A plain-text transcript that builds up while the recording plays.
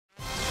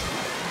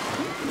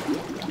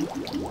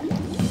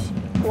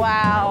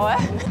Wow.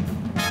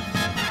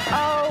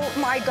 Oh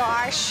my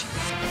gosh.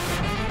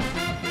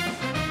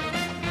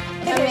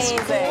 It is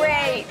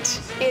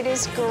great. It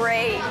is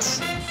great.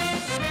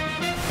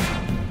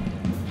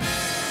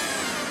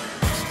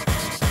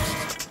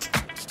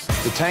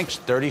 The tank's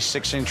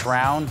 36-inch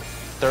round,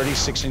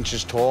 36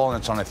 inches tall, and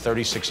it's on a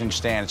 36-inch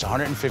stand. It's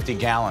 150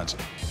 gallons.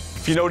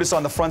 If you notice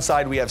on the front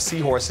side, we have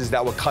Seahorses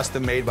that were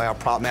custom made by our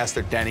prop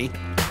master, Denny.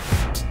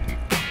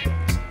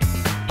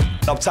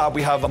 Up top,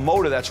 we have a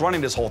motor that's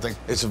running this whole thing.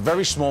 It's a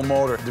very small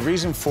motor. The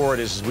reason for it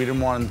is we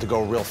didn't want them to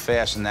go real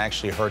fast and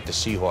actually hurt the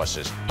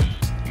Seahorses.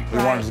 We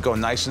wanted to go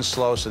nice and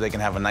slow so they can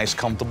have a nice,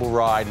 comfortable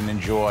ride and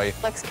enjoy.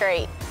 Looks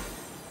great.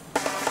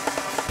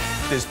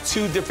 There's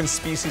two different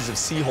species of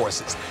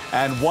Seahorses.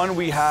 And one,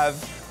 we have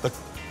the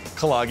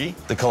Kalagi.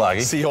 The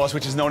Kalagi. Seahorse,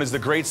 which is known as the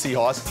Great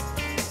Seahorse.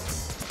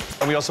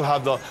 And we also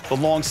have the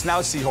long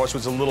snout Seahorse,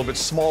 which is a little bit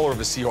smaller of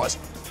a Seahorse.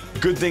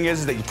 Good thing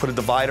is that you put a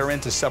divider in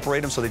to separate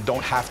them so they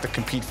don't have to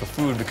compete for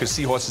food, because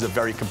Seahorses are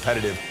very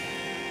competitive.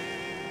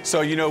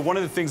 So, you know, one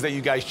of the things that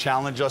you guys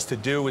challenge us to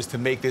do is to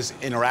make this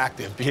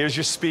interactive. Here's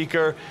your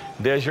speaker,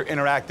 there's your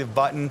interactive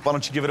button. Why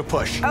don't you give it a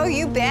push? Oh,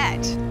 you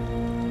bet.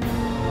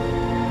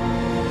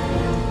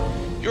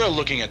 You're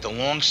looking at the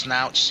long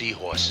snout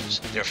Seahorses.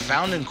 They're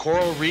found in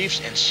coral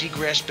reefs and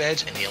seagrass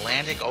beds in the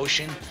Atlantic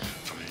Ocean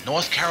from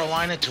North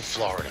Carolina to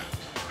Florida.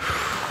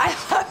 I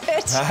love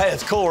it.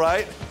 It's cool,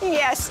 right?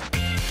 Yes.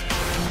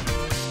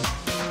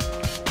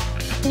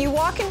 You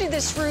walk into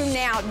this room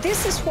now,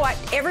 this is what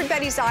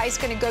everybody's eye is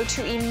going to go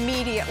to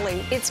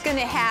immediately. It's going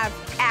to have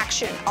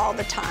action all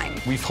the time.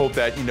 We've hoped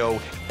that, you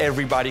know,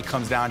 everybody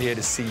comes down here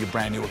to see your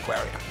brand new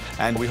aquarium.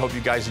 And we hope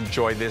you guys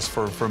enjoy this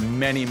for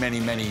many, many,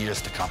 many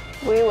years to come.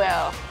 We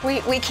will.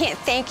 We can't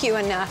thank you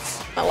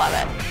enough. I love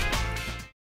it.